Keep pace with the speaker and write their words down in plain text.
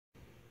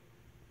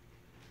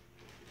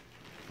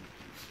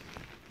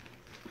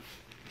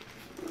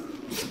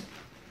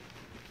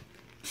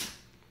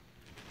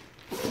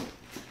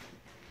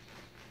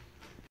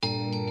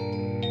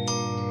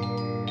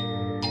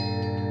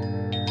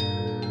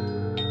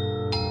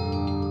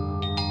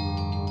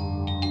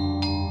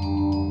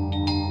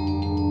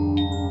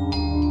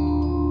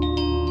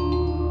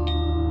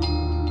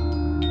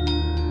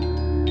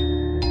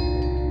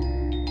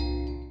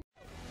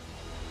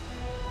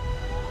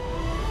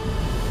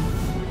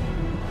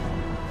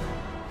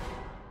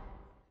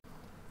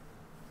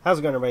How's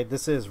it going, everybody?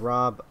 This is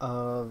Rob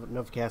of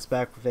Novakast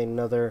back with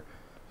another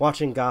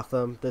Watching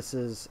Gotham. This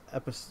is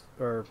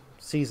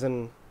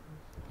season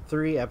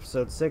 3,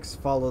 episode 6,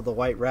 Follow the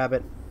White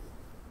Rabbit.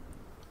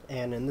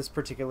 And in this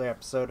particular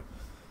episode,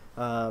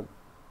 Jervis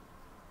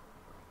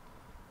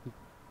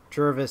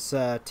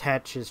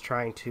Tetch is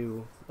trying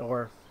to,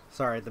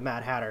 the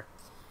Mad Hatter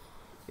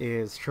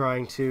is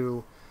trying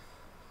to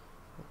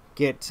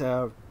get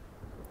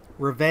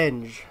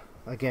revenge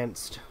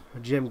against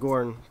Jim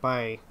Gordon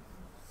by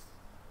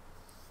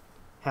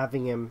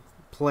having him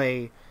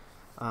play,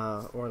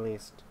 or at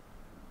least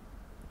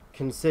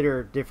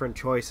consider different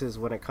choices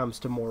when it comes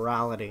to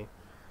morality.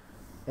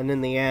 And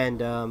in the end,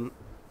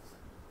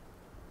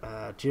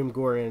 Jim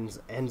Gordon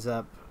ends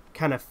up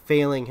kind of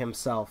failing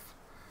himself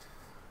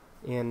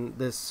in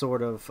this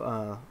sort of,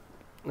 or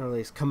at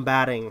least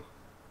combating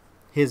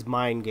his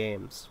mind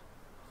games,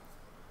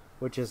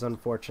 which is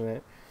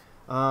unfortunate.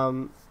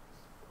 In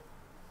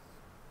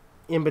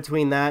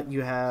between that,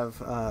 you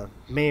have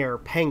Mayor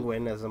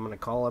Penguin, as I'm going to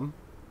call him,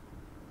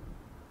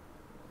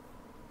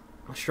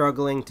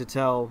 struggling to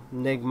tell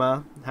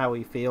Nigma how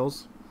he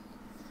feels.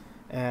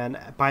 And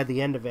by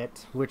the end of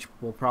it, which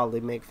will probably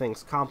make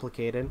things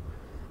complicated,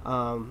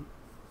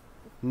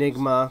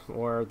 Nigma,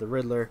 or the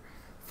Riddler,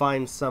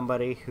 finds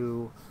somebody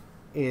who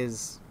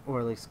is, or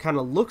at least kind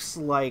of looks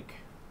like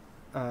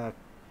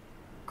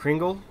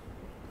Kringle,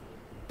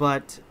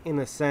 but in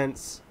a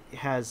sense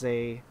has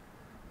a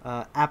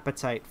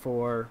appetite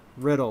for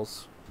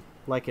riddles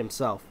like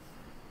himself.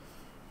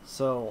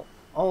 So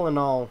all in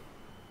all,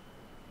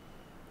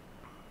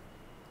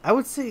 I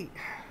would say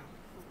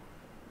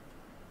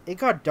it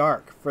got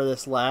dark for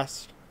this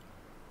last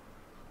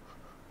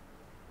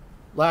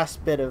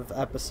bit of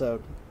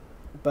episode,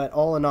 but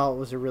all in all, it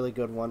was a really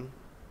good one,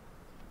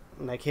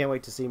 and I can't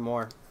wait to see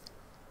more.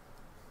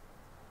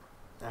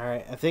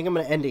 Alright, I think I'm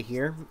going to end it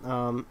here.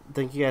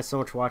 Thank you guys so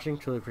much for watching.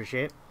 Truly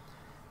appreciate it.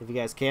 If you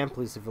guys can,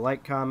 please leave a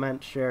like,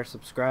 comment, share,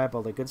 subscribe,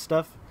 all the good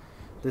stuff.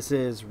 This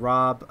is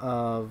Rob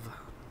of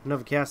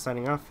Novakast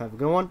signing off. Have a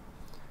good one,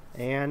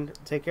 and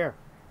take care.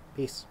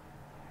 Peace.